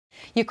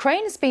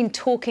Ukraine has been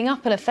talking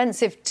up an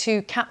offensive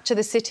to capture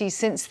the city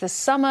since the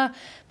summer,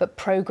 but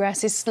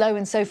progress is slow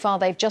and so far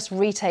they've just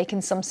retaken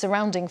some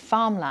surrounding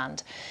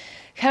farmland.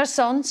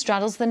 Kherson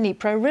straddles the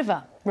Dnipro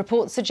River.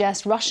 Reports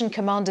suggest Russian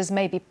commanders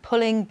may be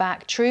pulling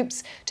back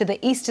troops to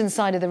the eastern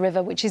side of the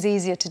river, which is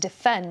easier to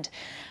defend.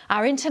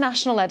 Our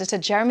international editor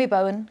Jeremy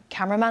Bowen,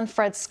 cameraman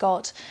Fred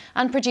Scott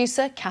and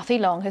producer Kathy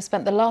Long have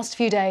spent the last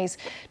few days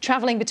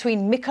travelling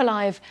between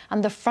Mykolaiv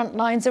and the front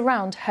lines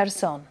around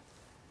Kherson.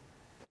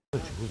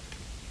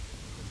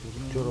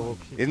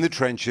 In the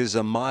trenches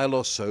a mile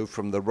or so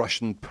from the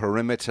Russian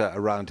perimeter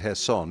around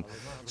Kherson,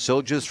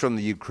 soldiers from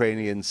the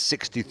Ukrainian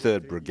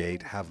 63rd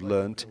Brigade have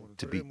learnt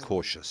to be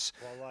cautious.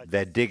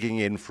 They're digging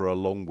in for a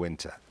long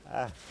winter.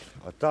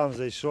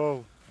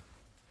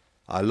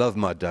 I love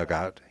my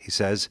dugout, he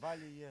says.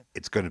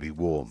 It's going to be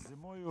warm.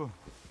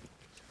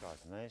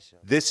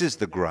 This is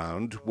the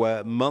ground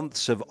where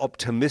months of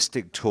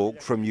optimistic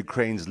talk from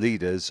Ukraine's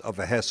leaders of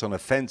a Kherson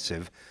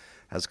offensive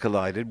has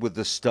collided with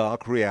the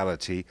stark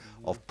reality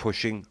of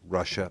pushing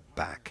Russia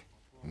back.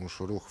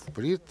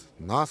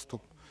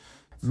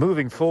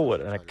 Moving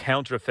forward and a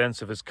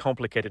counter-offensive is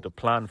complicated to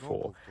plan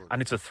for,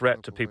 and it's a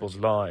threat to people's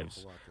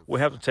lives. We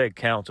have to take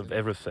account of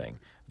everything.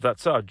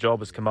 That's our job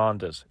as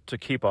commanders, to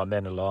keep our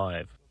men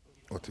alive.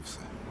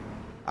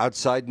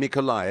 Outside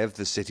Mykolaiv,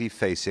 the city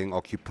facing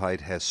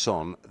occupied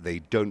Kherson, they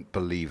don't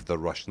believe the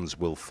Russians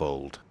will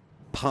fold.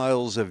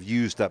 Piles of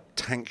used-up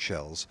tank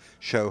shells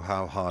show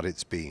how hard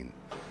it's been.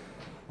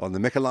 On the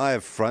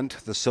Mykolaiv front,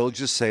 the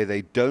soldiers say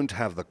they don't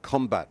have the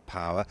combat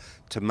power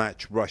to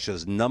match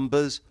Russia's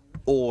numbers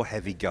or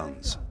heavy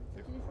guns.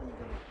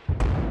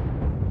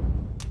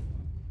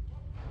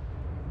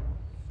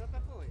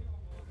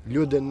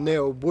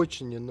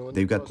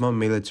 They've got more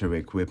military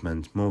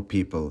equipment, more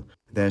people.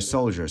 Their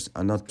soldiers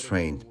are not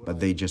trained, but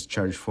they just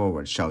charge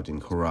forward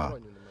shouting hurrah.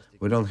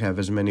 We don't have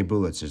as many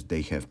bullets as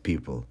they have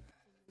people.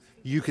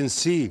 You can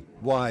see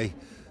why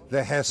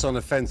the Kherson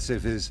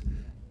offensive is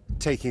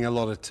taking a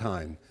lot of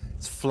time.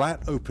 It's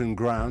flat, open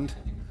ground.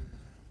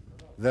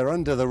 They're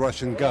under the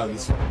Russian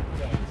guns.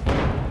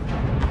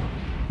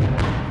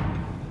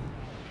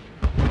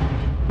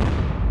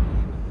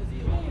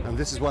 And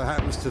this is what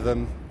happens to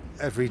them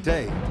every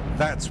day.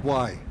 That's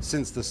why,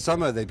 since the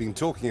summer, they've been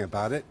talking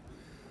about it,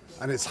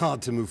 and it's hard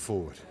to move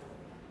forward.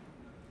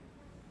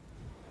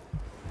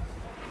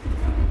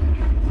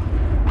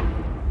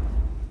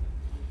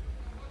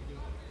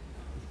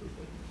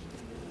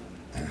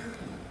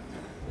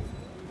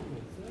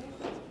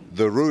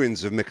 The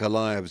ruins of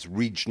Mykolaiv's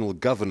regional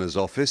governor's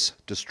office,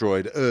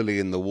 destroyed early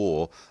in the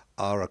war,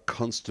 are a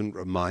constant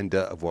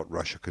reminder of what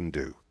Russia can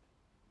do.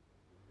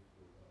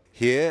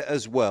 Here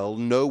as well,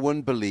 no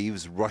one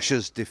believes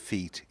Russia's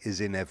defeat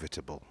is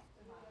inevitable.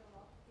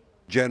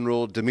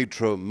 General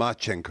Dmytro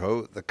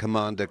Marchenko, the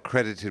commander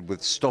credited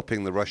with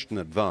stopping the Russian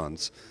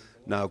advance,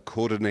 now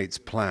coordinates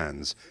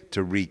plans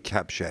to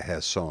recapture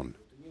Kherson.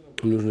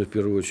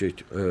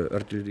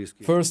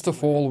 First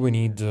of all, we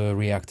need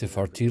reactive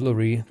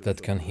artillery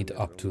that can hit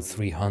up to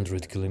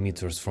 300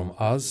 kilometers from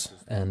us,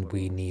 and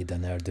we need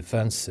an air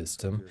defense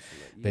system,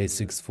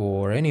 basics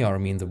for any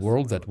army in the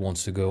world that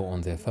wants to go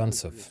on the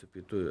offensive.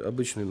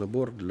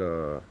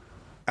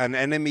 An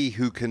enemy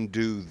who can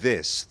do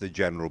this, the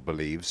general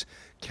believes,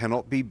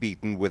 cannot be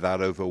beaten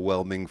without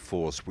overwhelming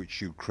force,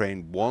 which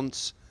Ukraine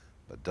wants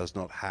but does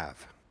not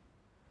have.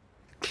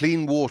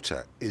 Clean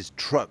water is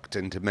trucked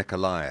into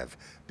Mykolaiv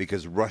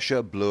because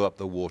Russia blew up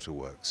the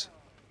waterworks.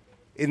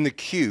 In the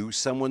queue,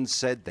 someone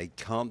said they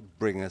can't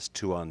bring us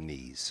to our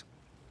knees.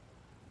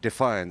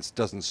 Defiance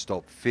doesn't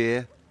stop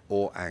fear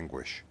or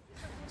anguish.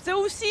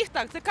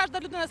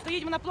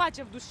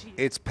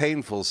 It's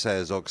painful,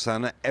 says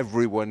Oksana.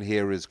 Everyone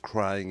here is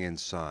crying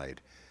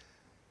inside.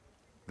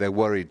 They're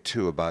worried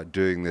too about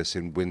doing this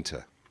in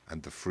winter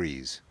and the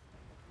freeze.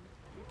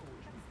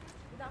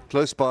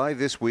 Close by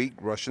this week,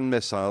 Russian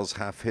missiles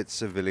have hit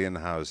civilian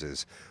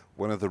houses.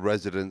 One of the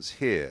residents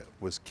here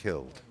was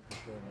killed.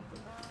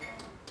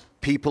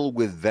 People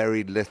with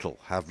very little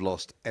have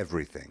lost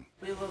everything.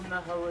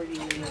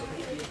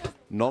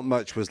 Not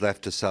much was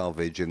left to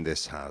salvage in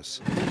this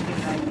house.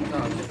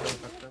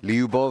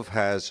 Lyubov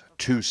has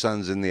 2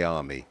 sons in the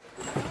army.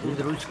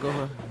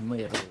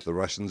 The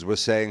Russians were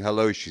saying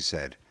hello, she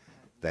said.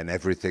 Then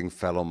everything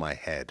fell on my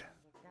head.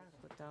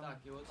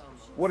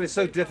 What is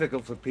so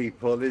difficult for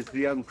people is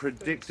the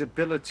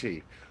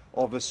unpredictability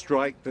of a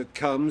strike that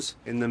comes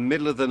in the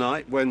middle of the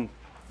night when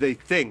they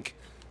think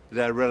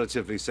they're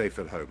relatively safe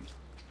at home.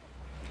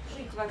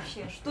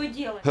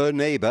 Her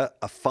neighbor,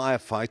 a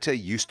firefighter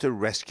used to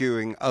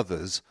rescuing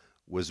others,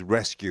 was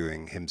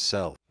rescuing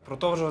himself.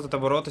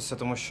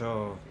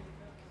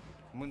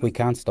 We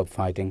can't stop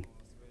fighting.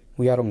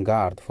 We are on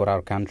guard for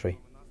our country.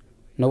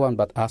 No one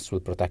but us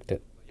will protect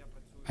it.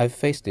 I've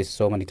faced this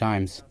so many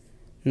times.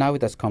 Now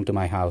it has come to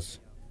my house.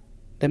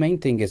 The main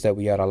thing is that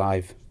we are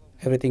alive.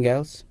 Everything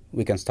else,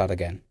 we can start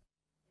again.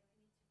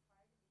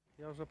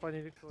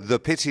 The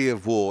pity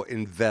of war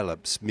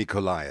envelops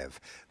Mykolaiv,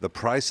 the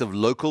price of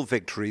local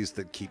victories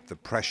that keep the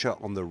pressure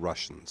on the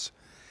Russians.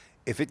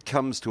 If it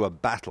comes to a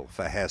battle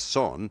for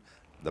Kherson,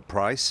 the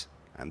price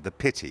and the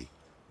pity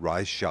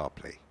rise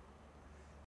sharply.